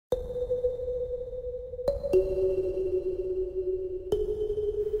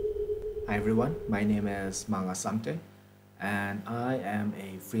everyone, my name is MangaSamte and I am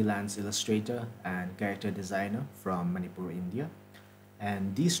a freelance illustrator and character designer from Manipur, India.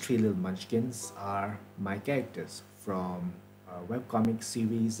 And these three little munchkins are my characters from a webcomic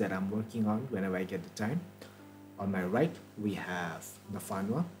series that I'm working on whenever I get the time. On my right, we have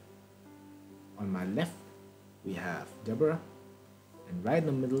Nafanwa. On my left, we have Deborah. And right in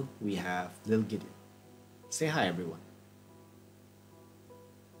the middle, we have Lil Gideon. Say hi, everyone.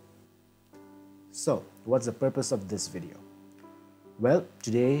 So, what's the purpose of this video? Well,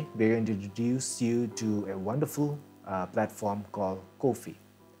 today we're going to introduce you to a wonderful platform called Kofi.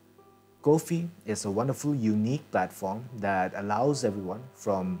 Kofi is a wonderful, unique platform that allows everyone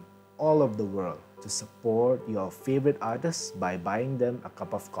from all over the world to support your favorite artists by buying them a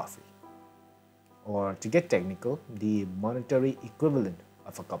cup of coffee. Or to get technical, the monetary equivalent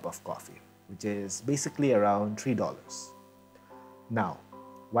of a cup of coffee, which is basically around $3. Now,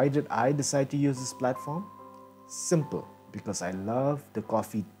 why did I decide to use this platform? Simple, because I love the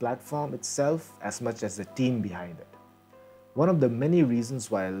Kofi platform itself as much as the team behind it. One of the many reasons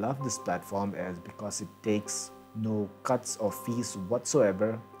why I love this platform is because it takes no cuts or fees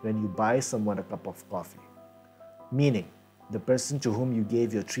whatsoever when you buy someone a cup of coffee. Meaning, the person to whom you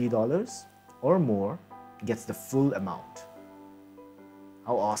gave your $3 or more gets the full amount.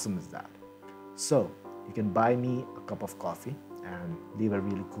 How awesome is that? So, you can buy me a cup of coffee and leave a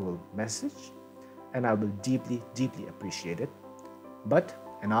really cool message, and I will deeply, deeply appreciate it. But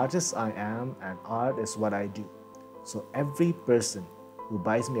an artist I am, and art is what I do. So every person who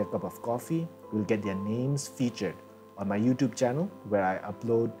buys me a cup of coffee will get their names featured on my YouTube channel, where I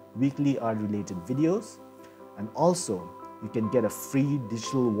upload weekly art-related videos. And also, you can get a free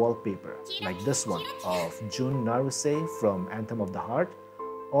digital wallpaper like this one of Jun Naruse from Anthem of the Heart,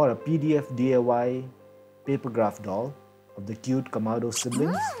 or a PDF DIY papergraph doll of the cute Kamado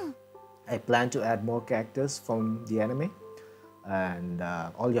siblings. I plan to add more characters from the anime, and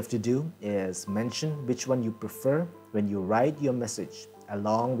all you have to do is mention which one you prefer when you write your message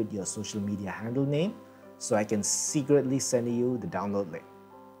along with your social media handle name, so I can secretly send you the download link.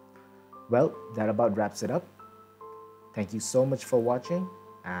 Well, that about wraps it up. Thank you so much for watching,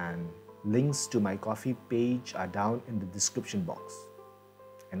 and links to my Kofi page are down in the description box.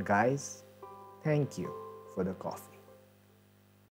 And guys, thank you for the coffee.